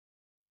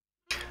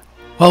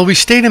While we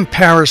stayed in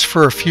Paris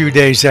for a few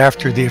days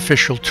after the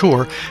official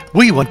tour,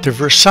 we went to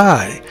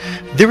Versailles.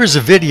 There is a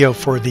video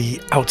for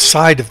the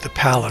outside of the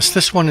palace.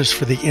 This one is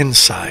for the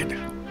inside.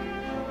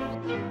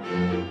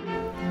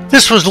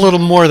 This was a little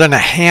more than a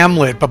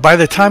hamlet, but by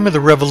the time of the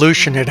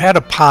Revolution it had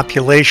a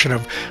population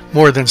of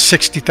more than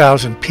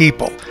 60,000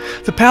 people.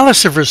 The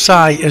Palace of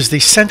Versailles is the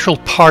central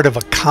part of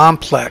a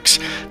complex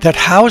that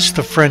housed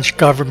the French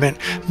government,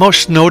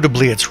 most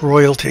notably its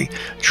royalty,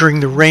 during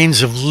the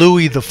reigns of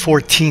Louis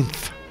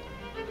XIV.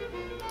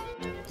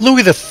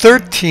 Louis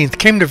XIII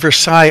came to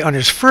Versailles on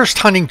his first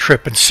hunting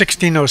trip in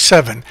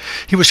 1607.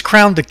 He was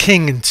crowned the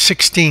king in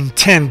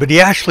 1610, but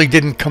he actually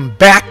didn't come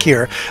back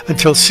here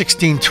until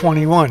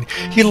 1621.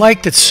 He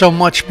liked it so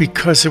much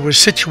because it was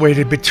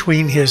situated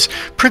between his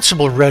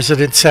principal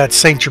residence at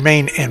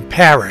Saint-Germain and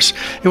Paris.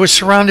 It was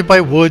surrounded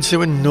by woods that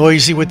were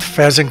noisy with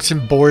pheasants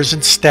and boars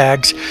and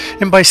stags,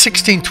 and by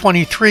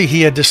 1623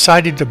 he had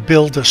decided to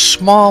build a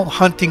small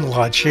hunting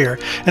lodge here,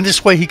 and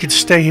this way he could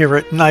stay here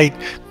at night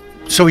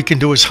so he can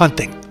do his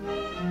hunting.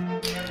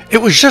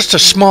 It was just a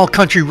small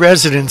country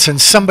residence, and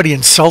somebody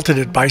insulted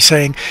it by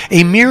saying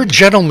a mere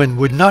gentleman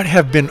would not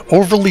have been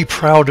overly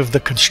proud of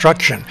the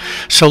construction.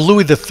 So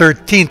Louis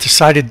XIII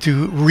decided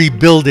to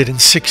rebuild it in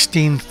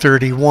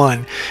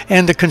 1631,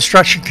 and the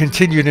construction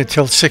continued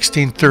until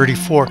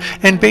 1634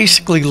 and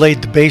basically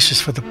laid the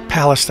basis for the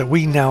palace that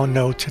we now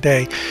know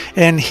today.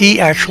 And he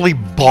actually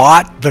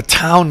bought the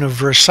town of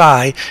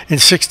Versailles in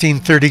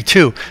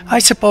 1632. I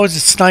suppose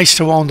it's nice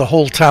to own the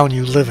whole town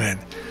you live in.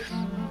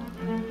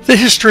 The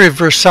history of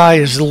Versailles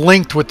is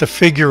linked with the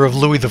figure of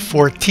Louis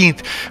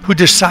XIV, who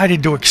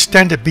decided to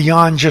extend it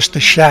beyond just the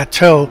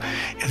chateau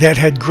that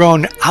had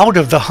grown out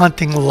of the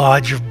hunting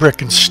lodge of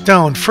brick and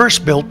stone,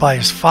 first built by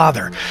his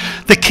father.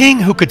 The king,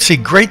 who could see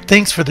great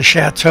things for the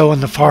chateau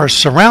and the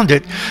forests around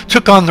it,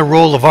 took on the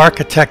role of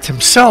architect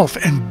himself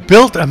and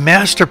built a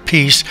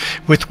masterpiece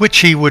with which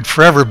he would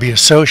forever be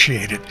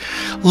associated.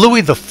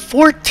 Louis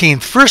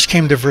XIV first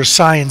came to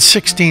Versailles in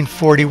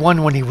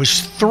 1641 when he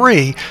was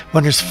 3,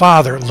 when his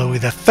father, Louis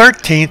XIII,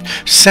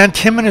 sent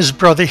him and his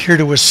brother here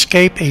to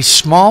escape a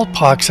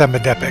smallpox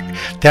epidemic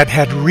that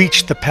had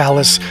reached the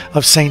palace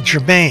of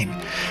Saint-Germain.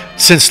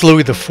 Since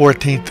Louis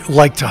XIV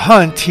liked to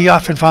hunt, he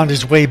often found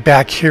his way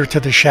back here to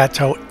the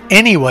chateau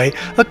anyway,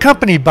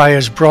 accompanied by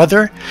his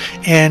brother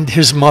and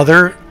his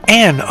mother,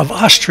 Anne of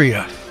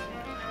Austria.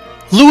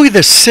 Louis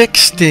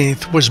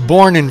XVI was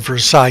born in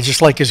Versailles,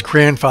 just like his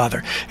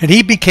grandfather, and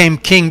he became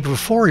king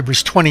before he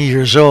was 20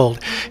 years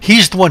old.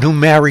 He's the one who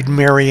married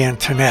Marie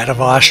Antoinette of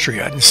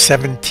Austria in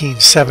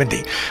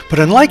 1770. But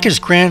unlike his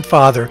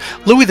grandfather,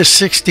 Louis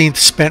XVI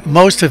spent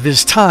most of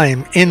his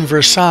time in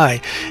Versailles,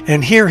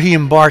 and here he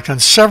embarked on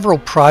several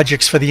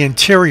projects for the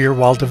interior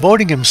while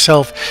devoting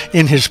himself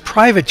in his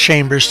private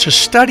chambers to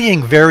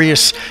studying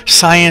various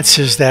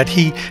sciences that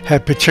he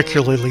had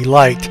particularly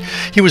liked.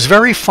 He was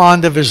very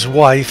fond of his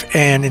wife,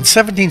 and in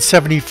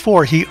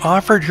 1774 he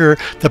offered her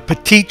the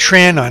Petit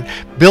Trianon,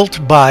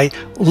 built by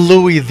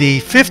Louis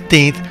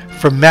XV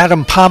for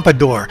Madame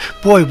Pompadour.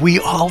 Boy, we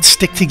all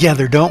stick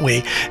together, don't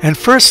we? And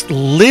first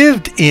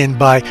lived in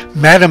by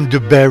Madame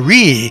de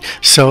Berry,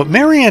 so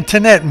Marie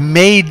Antoinette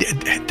made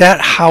that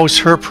house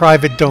her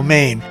private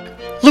domain.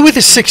 Louis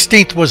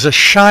XVI was a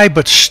shy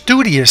but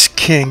studious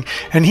king,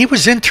 and he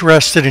was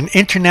interested in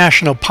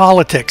international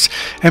politics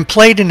and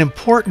played an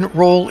important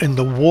role in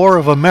the War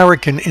of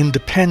American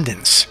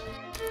Independence.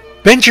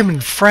 Benjamin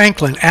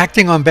Franklin,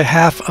 acting on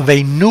behalf of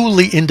a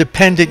newly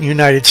independent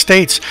United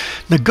States,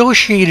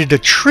 negotiated a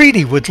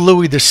treaty with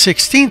Louis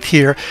XVI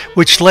here,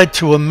 which led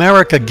to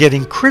America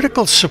getting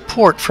critical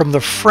support from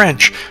the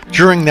French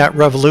during that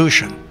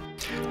revolution.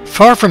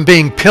 Far from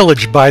being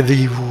pillaged by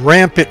the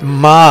rampant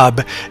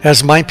mob,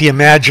 as might be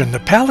imagined, the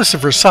Palace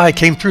of Versailles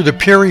came through the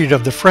period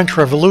of the French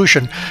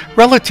Revolution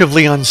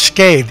relatively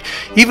unscathed,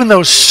 even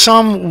though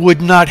some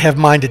would not have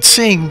minded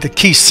seeing the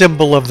key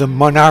symbol of the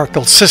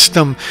monarchical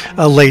system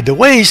laid to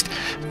waste,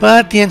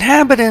 but the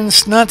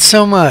inhabitants not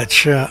so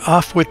much,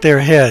 off with their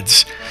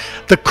heads.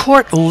 The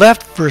court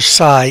left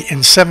Versailles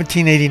in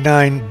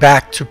 1789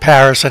 back to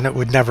Paris, and it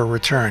would never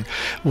return.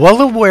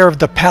 Well aware of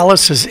the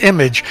palace's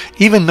image,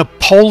 even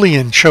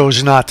Napoleon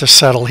chose not to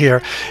settle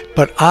here,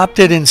 but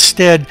opted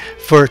instead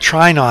for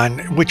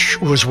Trianon,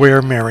 which was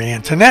where Marie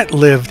Antoinette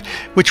lived,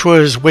 which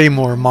was way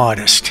more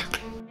modest.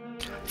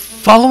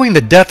 Following the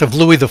death of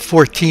Louis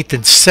XIV in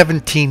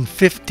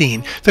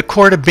 1715, the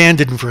court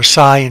abandoned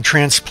Versailles and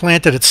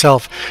transplanted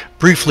itself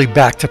briefly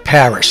back to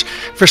Paris.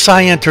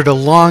 Versailles entered a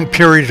long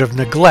period of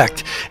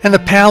neglect, and the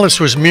palace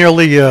was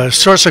merely a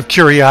source of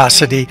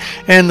curiosity,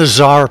 and the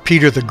Tsar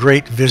Peter the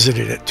Great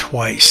visited it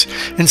twice.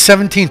 In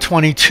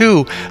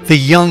 1722, the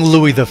young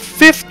Louis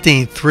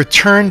XV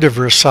returned to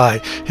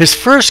Versailles. His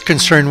first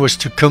concern was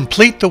to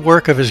complete the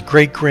work of his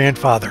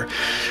great-grandfather,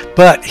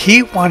 but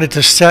he wanted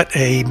to set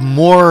a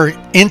more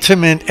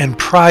intimate and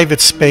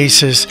private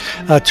spaces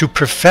to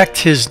perfect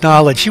his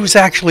knowledge. He was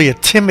actually a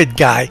timid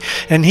guy,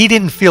 and he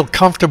didn't feel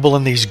comfortable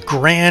in these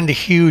grand,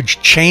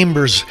 huge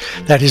chambers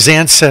that his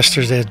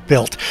ancestors had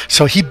built,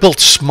 so he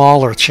built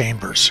smaller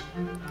chambers.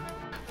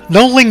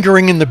 No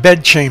lingering in the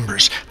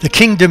bedchambers. The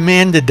king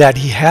demanded that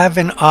he have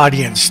an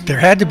audience. There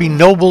had to be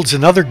nobles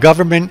and other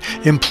government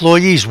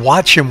employees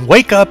watch him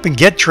wake up and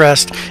get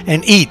dressed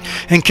and eat.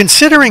 And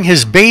considering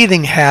his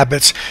bathing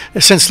habits,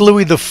 since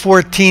Louis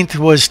XIV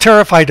was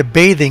terrified of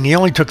bathing, he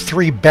only took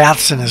 3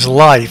 baths in his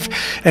life,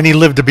 and he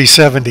lived to be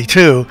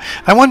 72.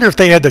 I wonder if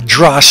they had to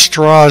draw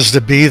straws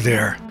to be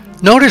there.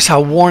 Notice how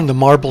worn the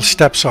marble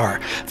steps are.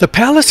 The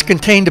palace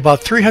contained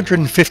about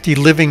 350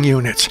 living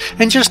units,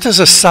 and just as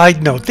a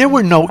side note, there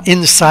were no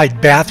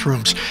inside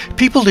bathrooms.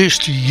 People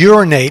used to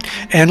urinate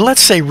and,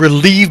 let's say,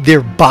 relieve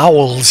their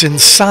bowels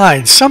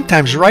inside,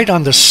 sometimes right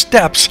on the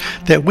steps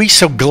that we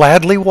so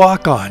gladly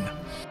walk on.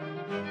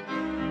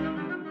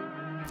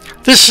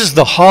 This is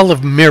the Hall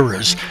of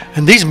Mirrors,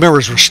 and these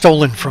mirrors were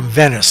stolen from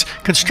Venice.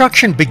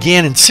 Construction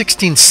began in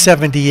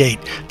 1678.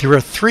 There are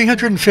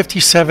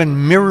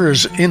 357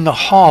 mirrors in the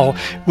hall,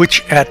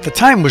 which at the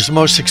time was the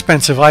most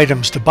expensive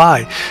items to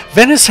buy.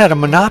 Venice had a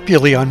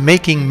monopoly on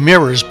making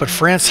mirrors, but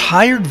France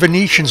hired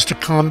Venetians to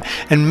come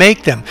and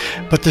make them.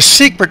 But the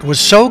secret was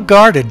so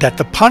guarded that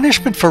the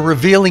punishment for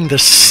revealing the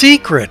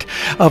secret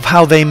of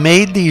how they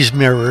made these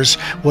mirrors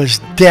was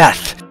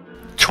death.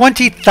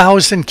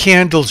 20,000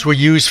 candles were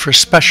used for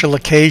special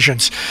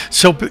occasions,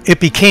 so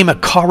it became a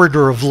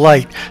corridor of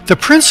light. The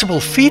principal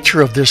feature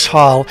of this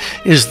hall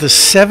is the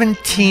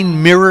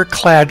 17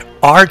 mirror-clad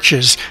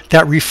arches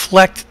that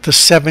reflect the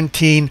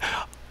 17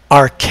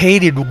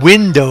 arcaded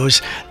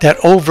windows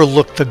that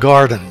overlook the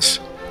gardens.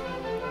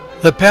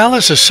 The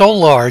palace is so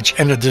large,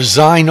 and a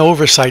design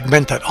oversight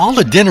meant that all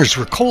the dinners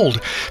were cold,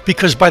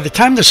 because by the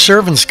time the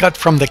servants got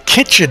from the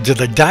kitchen to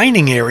the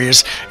dining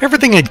areas,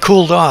 everything had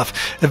cooled off.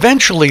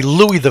 Eventually,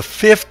 Louis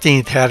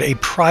XV had a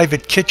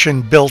private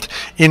kitchen built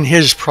in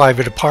his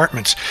private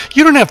apartments.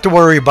 You don't have to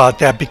worry about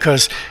that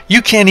because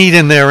you can't eat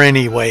in there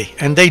anyway,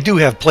 and they do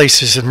have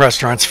places and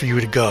restaurants for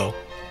you to go.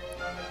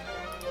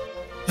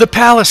 The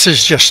palace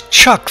is just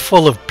chock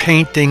full of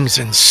paintings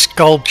and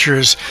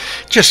sculptures,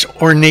 just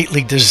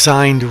ornately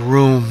designed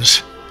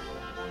rooms.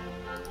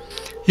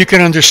 You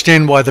can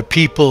understand why the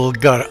people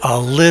got a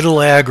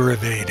little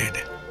aggravated.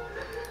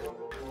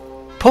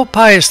 Pope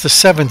Pius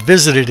VII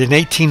visited in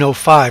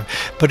 1805,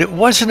 but it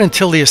wasn't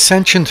until the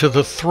ascension to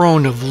the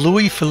throne of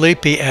Louis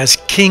Philippe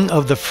as King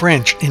of the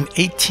French in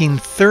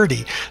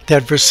 1830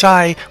 that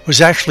Versailles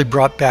was actually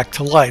brought back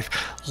to life.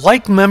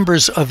 Like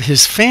members of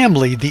his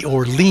family, the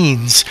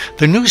Orleans,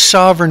 the new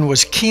sovereign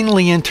was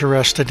keenly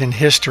interested in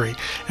history,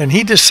 and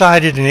he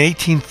decided in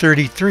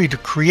 1833 to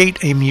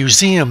create a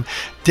museum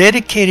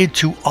dedicated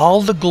to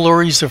all the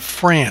glories of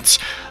France.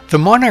 The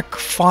monarch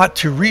fought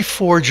to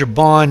reforge a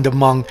bond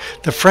among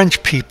the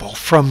French people,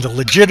 from the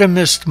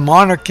legitimist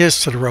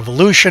monarchists to the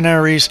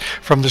revolutionaries,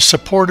 from the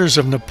supporters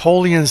of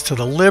Napoleon's to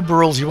the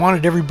liberals. He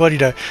wanted everybody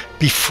to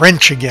be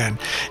French again.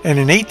 And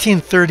in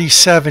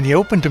 1837, he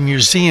opened a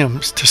museum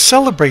to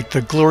celebrate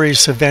the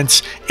glorious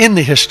events in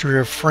the history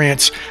of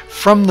France,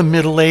 from the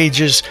Middle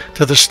Ages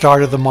to the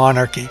start of the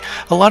monarchy.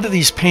 A lot of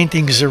these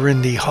paintings are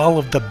in the Hall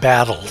of the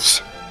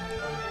Battles.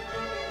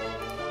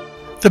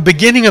 The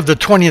beginning of the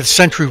 20th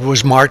century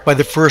was marked by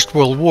the First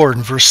World War,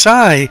 and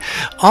Versailles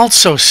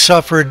also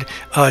suffered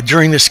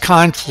during this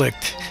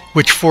conflict,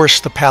 which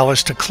forced the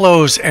palace to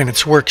close and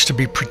its works to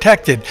be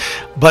protected.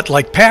 But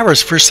like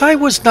Paris, Versailles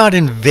was not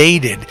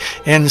invaded,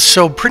 and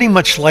so pretty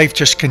much life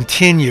just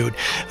continued,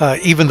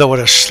 even though at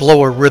a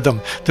slower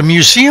rhythm. The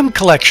museum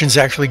collections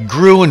actually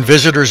grew and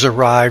visitors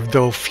arrived,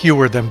 though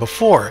fewer than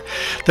before.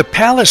 The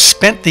palace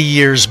spent the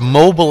years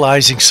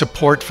mobilizing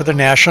support for the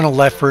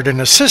national effort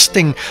and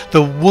assisting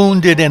the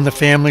wounded and the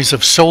families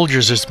of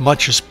soldiers as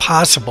much as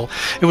possible.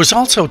 It was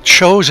also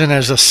chosen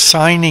as a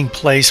signing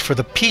place for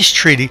the peace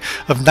treaty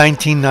of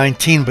 1919.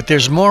 But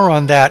there's more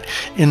on that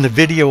in the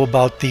video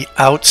about the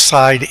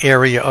outside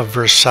area of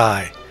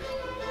Versailles.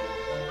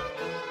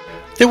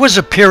 There was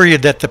a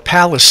period that the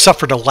palace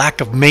suffered a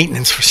lack of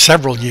maintenance for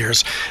several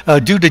years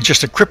due to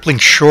just a crippling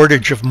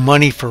shortage of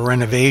money for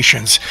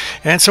renovations,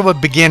 and so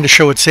it began to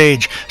show its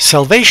age.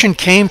 Salvation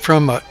came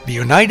from the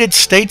United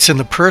States in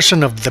the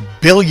person of the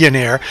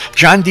billionaire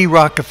John D.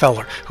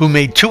 Rockefeller, who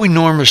made 2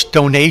 enormous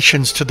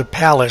donations to the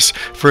palace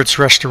for its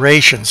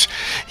restorations.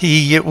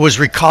 He was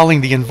recalling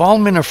the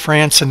involvement of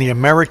France in the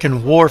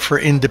American War for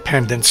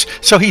Independence,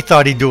 so he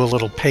thought he'd do a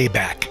little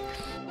payback.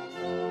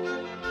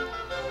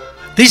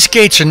 These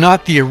gates are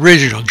not the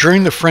original.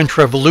 During the French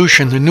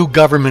Revolution, the new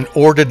government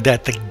ordered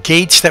that the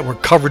gates that were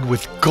covered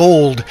with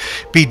gold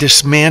be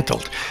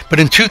dismantled. But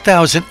in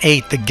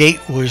 2008, the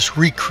gate was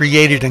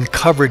recreated and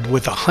covered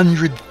with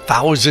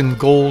 100,000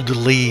 gold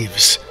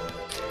leaves.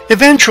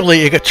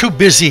 Eventually, it got too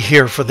busy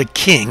here for the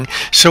king,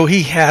 so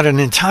he had an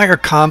entire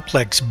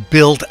complex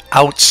built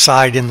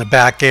outside in the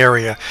back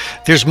area.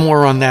 There's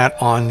more on that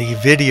on the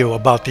video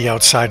about the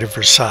outside of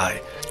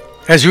Versailles.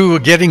 As we were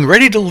getting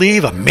ready to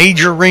leave, a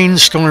major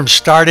rainstorm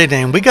started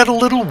and we got a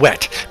little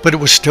wet, but it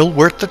was still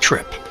worth the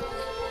trip.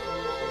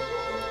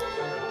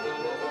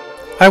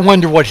 I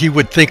wonder what he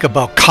would think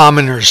about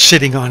commoners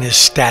sitting on his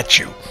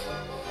statue.